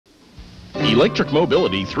Electric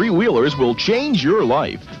mobility three-wheelers will change your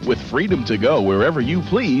life with freedom to go wherever you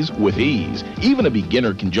please with ease. Even a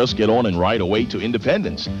beginner can just get on and ride away to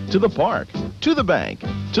Independence, to the park, to the bank,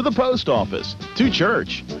 to the post office, to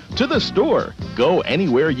church, to the store. Go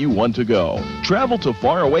anywhere you want to go. Travel to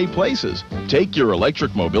faraway places. Take your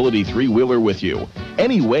electric mobility three-wheeler with you.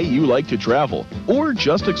 Any way you like to travel, or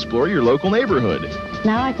just explore your local neighborhood.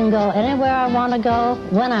 Now I can go anywhere I want to go,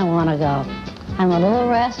 when I want to go. I'm a little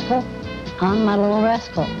rascal on my little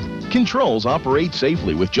rascal. Controls operate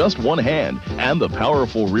safely with just one hand, and the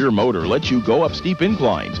powerful rear motor lets you go up steep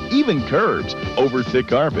inclines, even curbs, over thick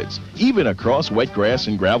carpets, even across wet grass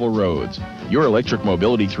and gravel roads. Your electric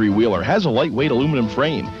mobility three-wheeler has a lightweight aluminum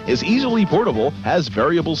frame, is easily portable, has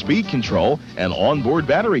variable speed control, an onboard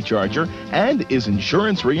battery charger, and is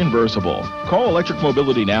insurance reimbursable. Call Electric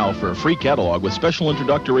Mobility now for a free catalog with special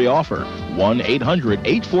introductory offer.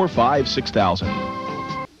 1-800-845-6000.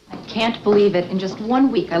 Can't believe it. In just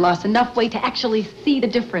 1 week, I lost enough weight to actually see the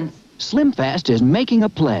difference. SlimFast is making a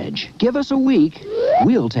pledge. Give us a week,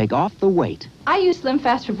 we'll take off the weight. I used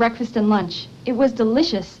SlimFast for breakfast and lunch. It was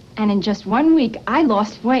delicious, and in just 1 week, I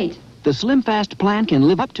lost weight. The SlimFast plan can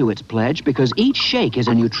live up to its pledge because each shake is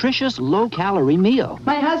a nutritious, low-calorie meal.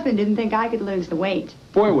 My husband didn't think I could lose the weight.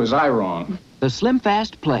 Boy, was I wrong. The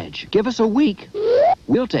SlimFast pledge. Give us a week,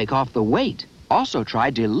 we'll take off the weight. Also try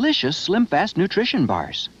delicious SlimFast nutrition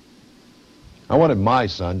bars. I wanted my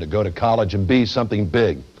son to go to college and be something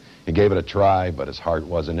big. He gave it a try, but his heart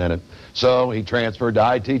wasn't in it. So he transferred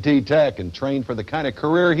to ITT Tech and trained for the kind of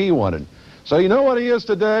career he wanted. So you know what he is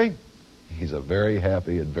today? He's a very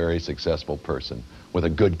happy and very successful person with a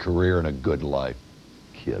good career and a good life.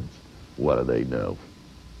 Kids, what do they know?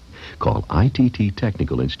 Call ITT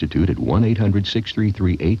Technical Institute at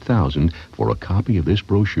 1-800-633-8000 for a copy of this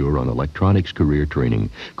brochure on electronics career training.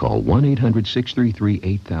 Call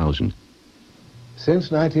 1-800-633-8000.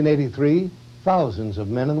 Since 1983, thousands of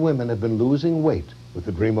men and women have been losing weight with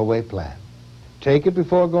the Dream Away plan. Take it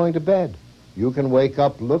before going to bed. You can wake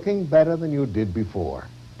up looking better than you did before.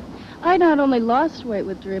 I not only lost weight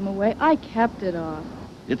with Dream Away, I kept it off.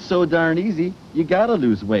 It's so darn easy, you gotta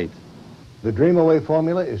lose weight. The Dream Away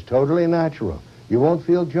formula is totally natural. You won't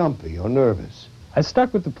feel jumpy or nervous. I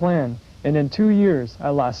stuck with the plan, and in 2 years, I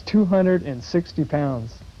lost 260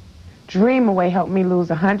 pounds. Dream Away helped me lose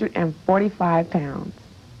 145 pounds.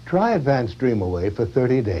 Try Advanced Dream Away for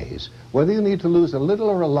 30 days. Whether you need to lose a little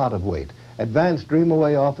or a lot of weight, Advanced Dream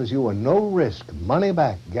Away offers you a no-risk,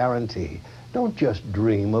 money-back guarantee. Don't just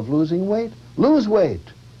dream of losing weight. Lose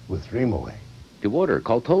weight with Dream Away. To order,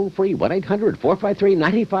 call toll-free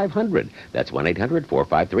 1-800-453-9500. That's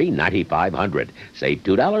 1-800-453-9500. Save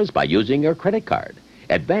 $2 by using your credit card.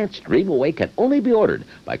 Advanced Dream Away can only be ordered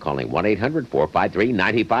by calling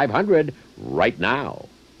 1-800-453-9500 right now.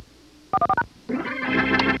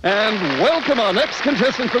 And welcome our next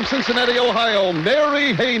contestant from Cincinnati, Ohio,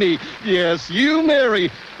 Mary Haney. Yes, you, Mary.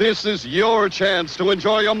 This is your chance to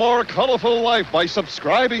enjoy a more colorful life by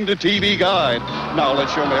subscribing to TV Guide. Now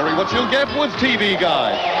let's show Mary what you'll get with TV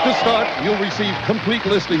Guide. To start, you'll receive complete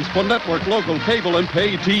listings for network, local, cable, and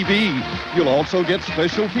pay TV. You'll also get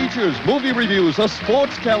special features, movie reviews, a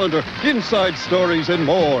sports calendar, inside stories, and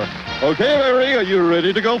more. Okay, Mary, are you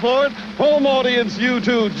ready to go for it? Home audience, you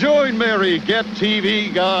too, join Mary. Get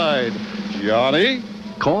TV Guide. Johnny?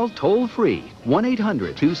 Call toll-free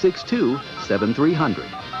 1-800-262-7300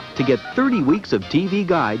 to get 30 weeks of TV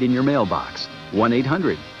Guide in your mailbox.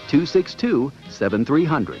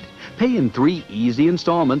 1-800-262-7300. Pay in 3 easy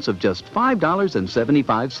installments of just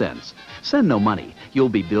 $5.75. Send no money. You'll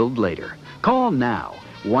be billed later. Call now.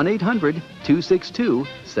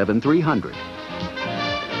 1-800-262-7300.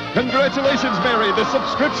 Congratulations, Mary. The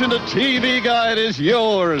subscription to TV Guide is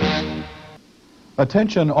yours.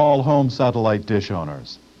 Attention all home satellite dish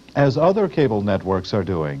owners. As other cable networks are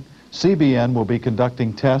doing, CBN will be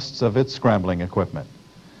conducting tests of its scrambling equipment.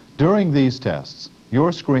 During these tests,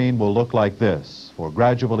 your screen will look like this for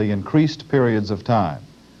gradually increased periods of time.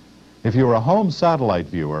 If you're a home satellite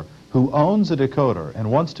viewer who owns a decoder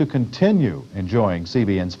and wants to continue enjoying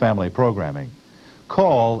CBN's family programming,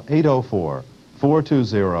 call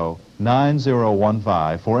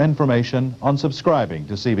 804-420-9015 for information on subscribing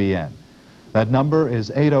to CBN. That number is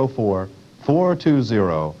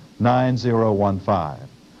 804-420-9015.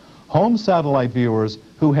 Home satellite viewers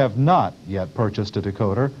who have not yet purchased a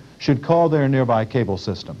decoder should call their nearby cable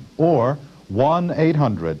system or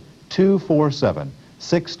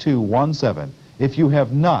 1-800-247-6217 if you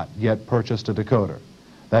have not yet purchased a decoder.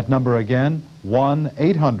 That number again,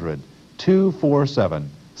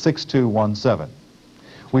 1-800-247-6217.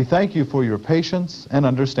 We thank you for your patience and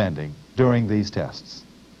understanding during these tests.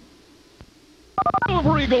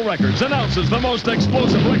 Silver Eagle Records announces the most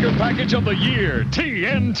explosive record package of the year,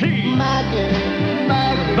 TNT.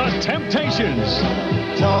 The Temptations.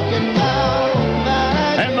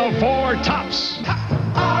 And the Four Tops.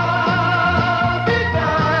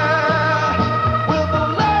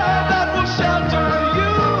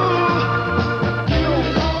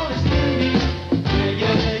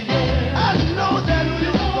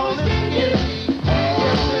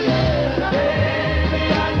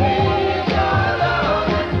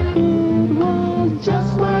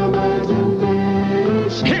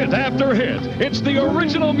 Hit after hit, it's the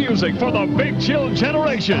original music for the Big Chill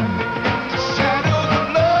generation.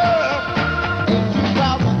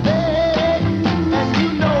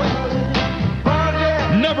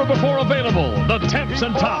 Never before available, the Temps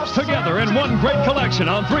and Tops together in one great collection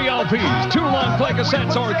on 3 LPs, 2 long play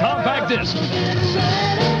cassettes, or compact disc.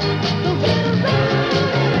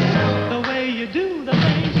 The way you do the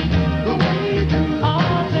things, the way you do,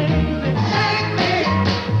 oh baby.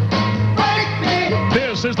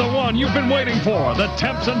 This is the one you've been waiting for, the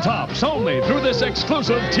Temps and Tops, only through this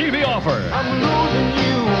exclusive TV offer. I'm losing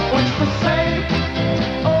you, what's the same?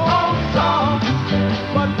 Oh, song,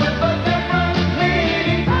 but with a different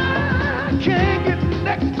meaning. I can't get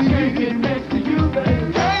next to you,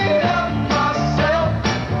 baby. Can't help myself.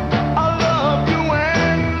 I love you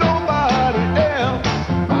and nobody else.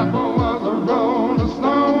 Papa was a rolling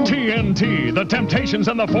stone. TNT, The Temptations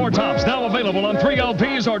and the Four Tops, now available on 3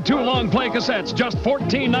 LPs or 2 long play cassettes, just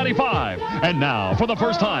 $14.95. And now, for the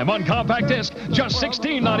first time on compact disc, just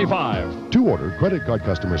 $16.95. To order, credit card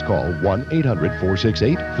customers call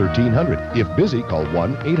 1-800-468-1300. If busy, call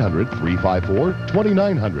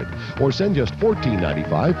 1-800-354-2900. Or send just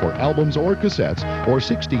 $14.95 for albums or cassettes, or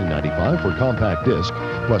 $16.95 for compact disc,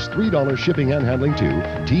 plus $3 shipping and handling to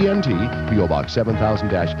TNT, P.O. Box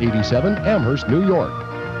 7000-87, Amherst, New York.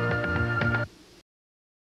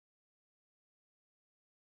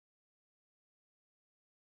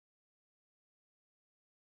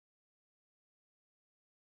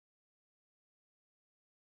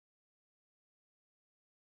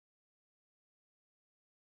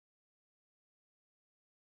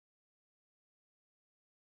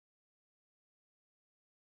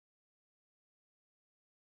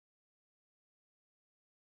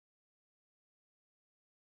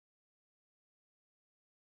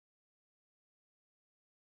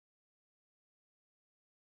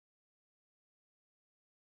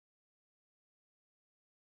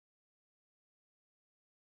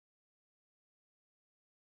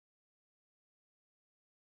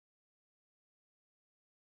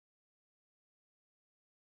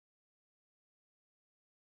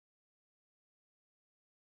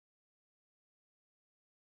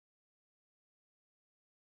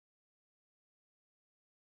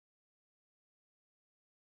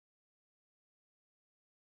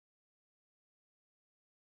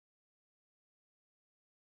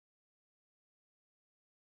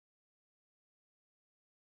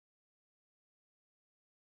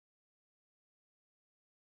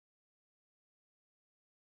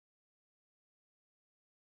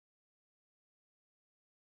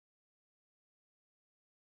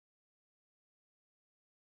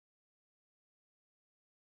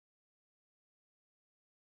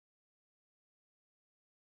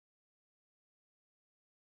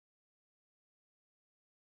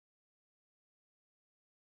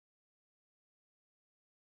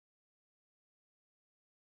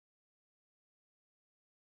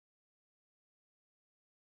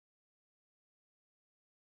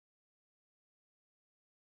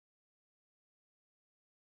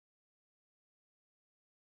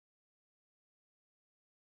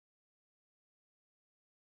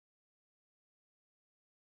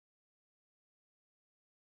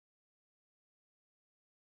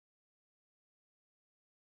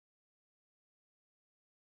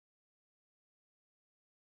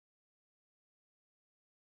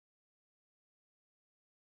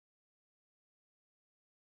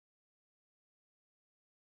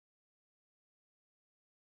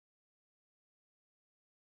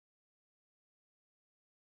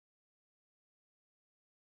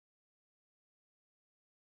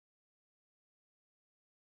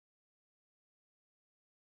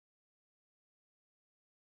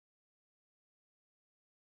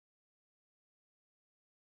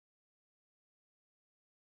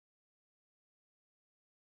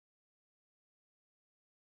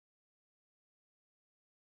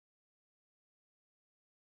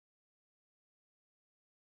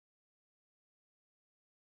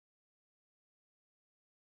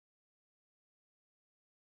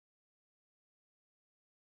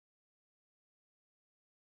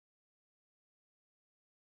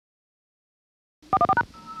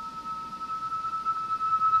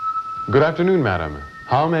 Good afternoon, madam.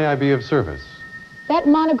 How may I be of service? That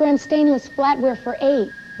monogram stainless flatware for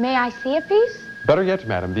 $8. May I see a piece? Better yet,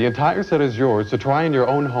 madam, the entire set is yours to try in your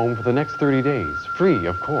own home for the next 30 days. Free,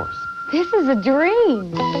 of course. This is a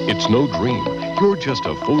dream. It's no dream. You're just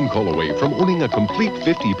a phone call away from owning a complete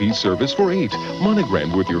 50-piece service for $8,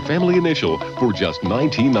 monogrammed with your family initial for just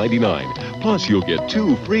 $19.99. Plus, you'll get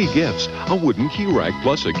 2 free gifts, a wooden key rack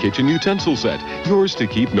plus a kitchen utensil set, yours to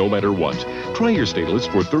keep no matter what. Try your stainless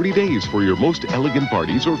for 30 days for your most elegant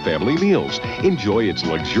parties or family meals. Enjoy its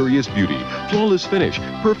luxurious beauty, flawless finish,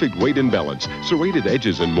 perfect weight and balance, serrated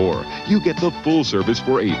edges, and more. You get the full service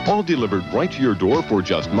for $8, all delivered right to your door for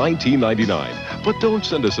just $19.99. But don't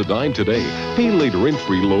send us a dime today. Pay later in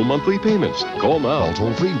free low monthly payments. Call now. Call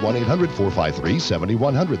toll free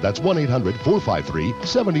 1-800-453-7100. That's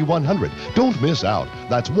 1-800-453-7100. Don't miss out.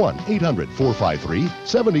 That's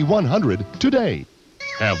 1-800-453-7100 today.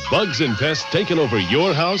 Have bugs and pests taken over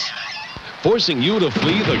your house, forcing you to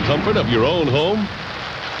flee the comfort of your own home?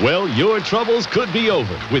 Well, your troubles could be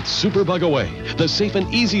over with Superbug Away, the safe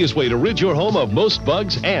and easiest way to rid your home of most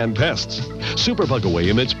bugs and pests. Superbug Away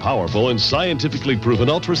emits powerful and scientifically proven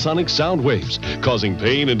ultrasonic sound waves, causing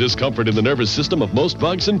pain and discomfort in the nervous system of most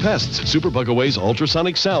bugs and pests. Superbug Away's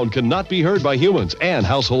ultrasonic sound cannot be heard by humans and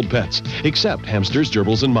household pets, except hamsters,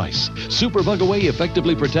 gerbils, and mice. Superbug Away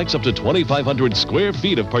effectively protects up to 2,500 square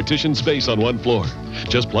feet of partition space on one floor.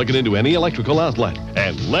 Just plug it into any electrical outlet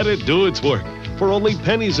and let it do its work. For only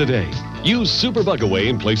pennies a day. Use Superbug Away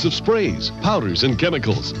in place of sprays, powders, and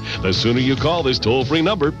chemicals. The sooner you call this toll-free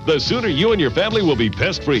number, the sooner you and your family will be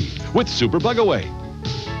pest-free with Superbug Away.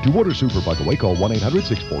 To order Superbug Away, call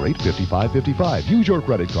 1-800-648-5555. Use your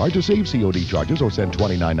credit card to save COD charges or send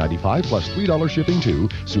 $29.95 plus $3 shipping to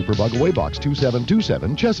Superbug Away, Box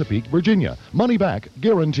 2727, Chesapeake, Virginia. Money back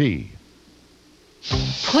guarantee.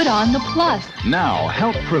 Put on the Plus. Now,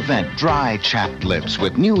 help prevent dry, chapped lips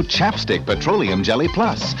with new Chapstick Petroleum Jelly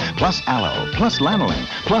Plus. Plus aloe, plus lanolin,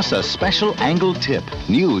 plus a special angled tip.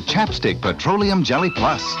 New Chapstick Petroleum Jelly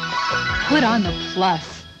Plus. Put on the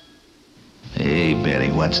Plus. Hey,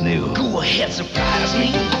 Betty, what's new? Go ahead, surprise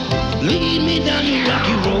me. Lead me down your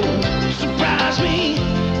rocky road. Surprise me.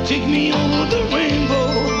 Take me over the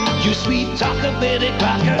rainbow. You sweet talker, Betty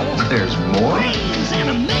Crocker. There's more? Amaze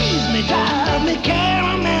and amaze me, drive me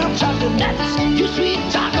caramel chocolate nuts. You sweet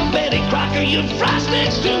talker, Betty Crocker. You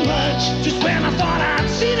frosting's too much. Just when I thought I'd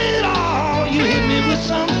seen it all, you hit me with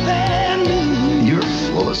something new. You're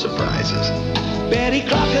full of surprises. Betty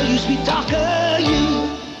Crocker, you sweet talker,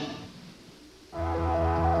 you.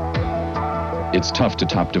 It's tough to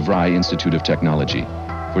top DeVry Institute of Technology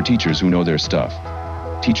for teachers who know their stuff.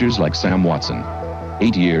 Teachers like Sam Watson,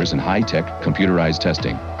 8 years in high-tech computerized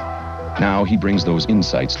testing. Now he brings those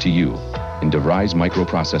insights to you in DeVry's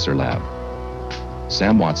microprocessor lab.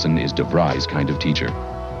 Sam Watson is DeVry's kind of teacher.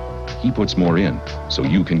 He puts more in so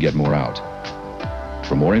you can get more out.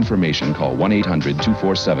 For more information, call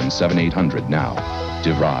 1-800-247-7800 now.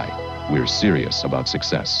 DeVry, we're serious about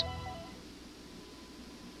success.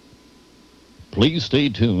 Please stay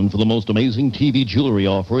tuned for the most amazing TV jewelry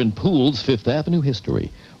offer in Pools' Fifth Avenue history.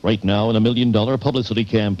 Right now, in a $1 million publicity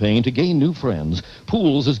campaign to gain new friends,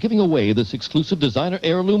 Pools is giving away this exclusive designer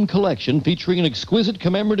heirloom collection featuring an exquisite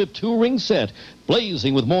commemorative 2-ring set,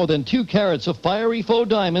 blazing with more than 2 carats of fiery faux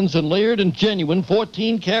diamonds and layered in genuine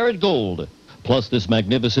 14-karat gold. Plus this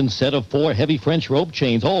magnificent set of 4 heavy French rope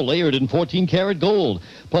chains, all layered in 14-karat gold.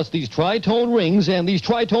 Plus these tri-tone rings and these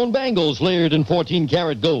tri-tone bangles layered in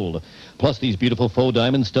 14-karat gold. Plus these beautiful faux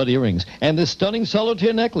diamond stud earrings and this stunning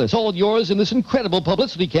solitaire necklace, all yours in this incredible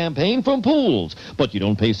publicity campaign from Pools. But you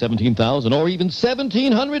don't pay $17,000 or even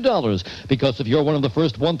 $1,700 because if you're one of the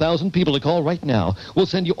first 1,000 people to call right now, we'll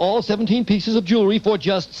send you all 17 pieces of jewelry for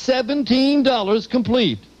just $17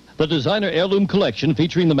 complete. The designer heirloom collection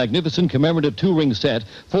featuring the magnificent commemorative 2-ring set,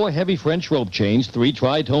 4 heavy French rope chains, 3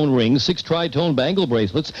 tri-tone rings, 6 tri-tone bangle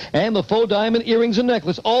bracelets, and the faux diamond earrings and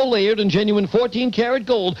necklace, all layered in genuine 14-karat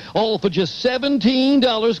gold, all for just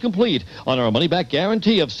 $17 complete on our money-back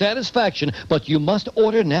guarantee of satisfaction. But you must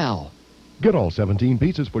order now. Get all 17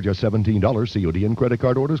 pieces for just $17. COD and credit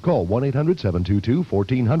card orders. Call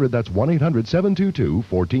 1-800-722-1400. That's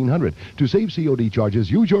 1-800-722-1400. To save COD charges,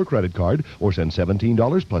 use your credit card or send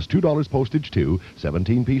 $17 plus $2 postage to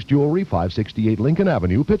 17-piece jewelry, 568 Lincoln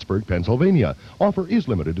Avenue, Pittsburgh, Pennsylvania. Offer is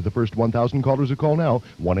limited to the first 1,000 callers who call now.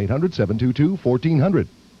 1-800-722-1400.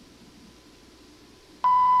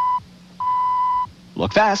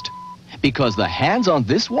 Look fast, because the hands on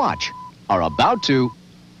this watch are about to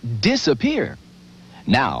disappear.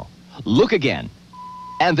 Now, look again.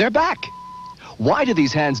 And they're back. Why do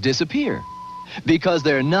these hands disappear? Because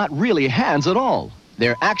they're not really hands at all.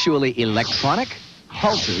 They're actually electronic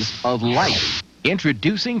pulses of light.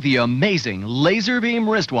 Introducing the amazing laser beam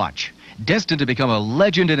wristwatch. Destined to become a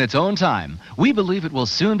legend in its own time, we believe it will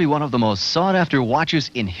soon be one of the most sought-after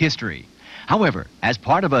watches in history. However, as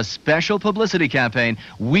part of a special publicity campaign,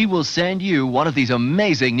 we will send you one of these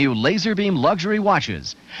amazing new laser beam luxury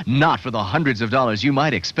watches. Not for the hundreds of dollars you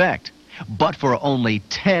might expect, but for only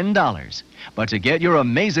 $10. But to get your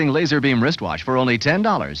amazing laser beam wristwatch for only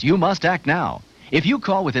 $10, you must act now. If you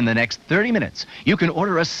call within the next 30 minutes, you can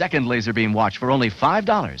order a second laser beam watch for only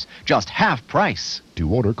 $5, just half price. To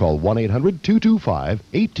order, call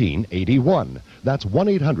 1-800-225-1881. That's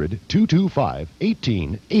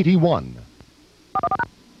 1-800-225-1881.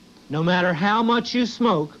 No matter how much you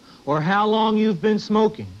smoke or how long you've been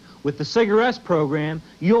smoking, with the Cigarettes program,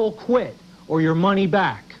 you'll quit or your money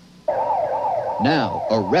back. Now,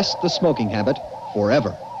 arrest the smoking habit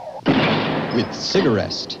forever with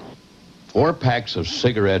Cigarest. 4 packs of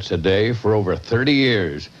cigarettes a day for over 30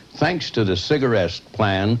 years. Thanks to the Cigarest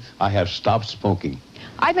plan, I have stopped smoking.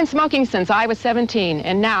 I've been smoking since I was 17,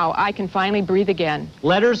 and now I can finally breathe again.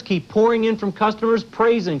 Letters keep pouring in from customers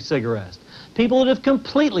praising Cigarest. People that have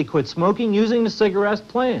completely quit smoking using the Cigarest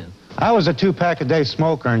plan. I was a 2-pack-a-day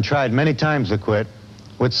smoker and tried many times to quit.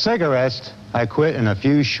 With Cigarest, I quit in a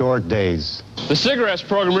few short days. The Cigarettes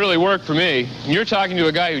program really worked for me. You're talking to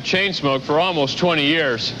a guy who chain smoked for almost 20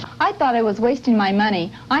 years. I thought I was wasting my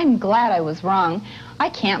money. I'm glad I was wrong. I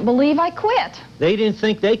can't believe I quit. They didn't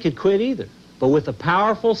think they could quit either. But with the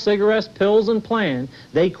powerful Cigarest pills and plan,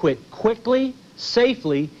 they quit quickly,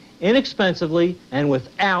 safely, inexpensively, and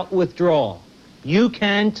without withdrawal. You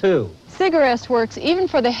can too. Cigarette works even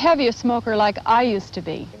for the heaviest smoker like I used to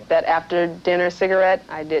be. That after dinner cigarette,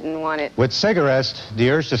 I didn't want it. With Cigarest,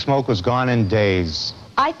 the urge to smoke was gone in days.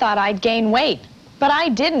 I thought I'd gain weight, but I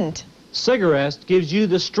didn't. Cigarest gives you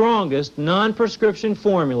the strongest non-prescription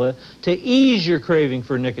formula to ease your craving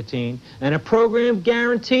for nicotine and a program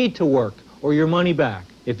guaranteed to work or your money back.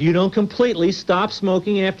 If you don't completely stop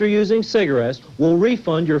smoking after using Cigarest, we'll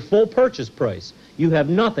refund your full purchase price. You have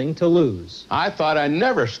nothing to lose. I thought I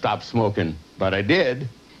never stopped smoking, but I did.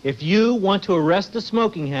 If you want to arrest the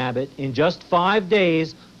smoking habit in just 5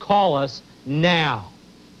 days, call us now.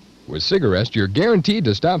 With Cigarest, you're guaranteed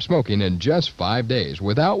to stop smoking in just 5 days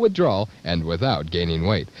without withdrawal and without gaining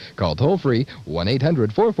weight. Call toll-free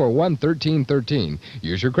 1-800-441-1313.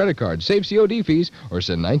 Use your credit card, save COD fees, or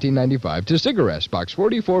send $19.95 to Cigarest, Box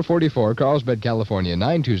 4444, Carlsbad, California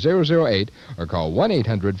 92008, or call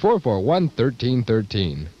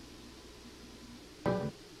 1-800-441-1313.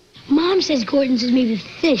 Mom says Gordon's is made with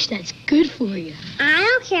fish that's good for you. I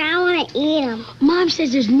don't care. I want to eat them. Mom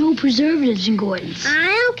says there's no preservatives in Gordon's. I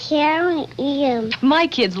don't care. I want to eat them. My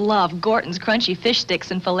kids love Gorton's crunchy fish sticks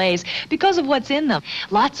and fillets because of what's in them.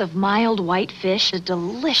 Lots of mild white fish, a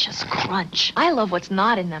delicious crunch. I love what's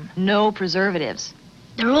not in them. No preservatives.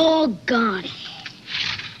 They're all gone.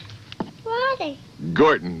 What are they?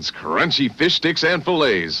 Gorton's crunchy fish sticks and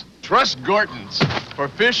fillets. Trust Gorton's for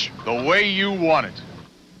fish the way you want it.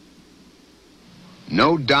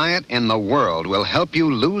 No diet in the world will help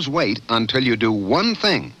you lose weight until you do one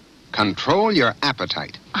thing: control your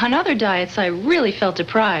appetite. On other diets, I really felt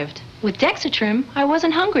deprived. With Dexatrim, I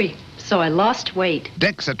wasn't hungry, so I lost weight.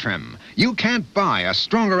 Dexatrim. You can't buy a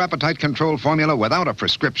stronger appetite control formula without a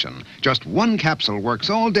prescription. Just one capsule works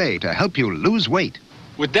all day to help you lose weight.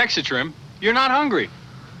 With Dexatrim, you're not hungry,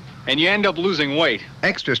 and you end up losing weight.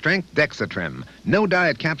 Extra strength Dexatrim. No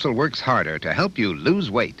diet capsule works harder to help you lose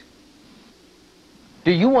weight.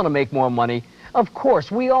 Do you want to make more money? Of course,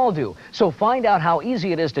 we all do. So find out how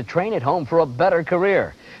easy it is to train at home for a better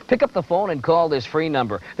career. Pick up the phone and call this free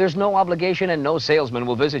number. There's no obligation and no salesman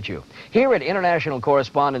will visit you. Here at International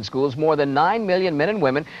Correspondence Schools, more than 9 million men and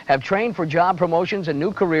women have trained for job promotions and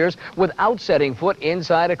new careers without setting foot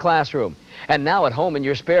inside a classroom. And now at home in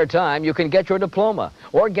your spare time, you can get your diploma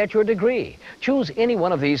or get your degree. Choose any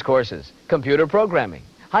one of these courses: computer programming,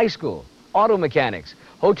 high school, auto mechanics,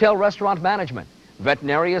 hotel restaurant management,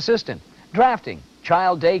 veterinary assistant, drafting,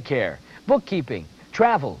 child daycare, bookkeeping,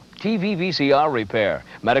 travel, TV VCR repair,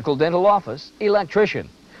 medical dental office, electrician.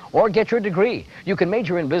 Or get your degree. You can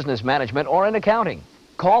major in business management or in accounting.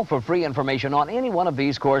 Call for free information on any one of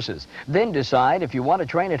these courses. Then decide if you want to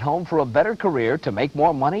train at home for a better career, to make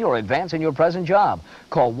more money, or advance in your present job.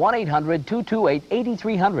 Call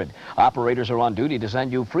 1-800-228-8300. Operators are on duty to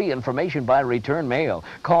send you free information by return mail.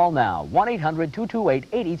 Call now,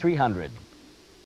 1-800-228-8300.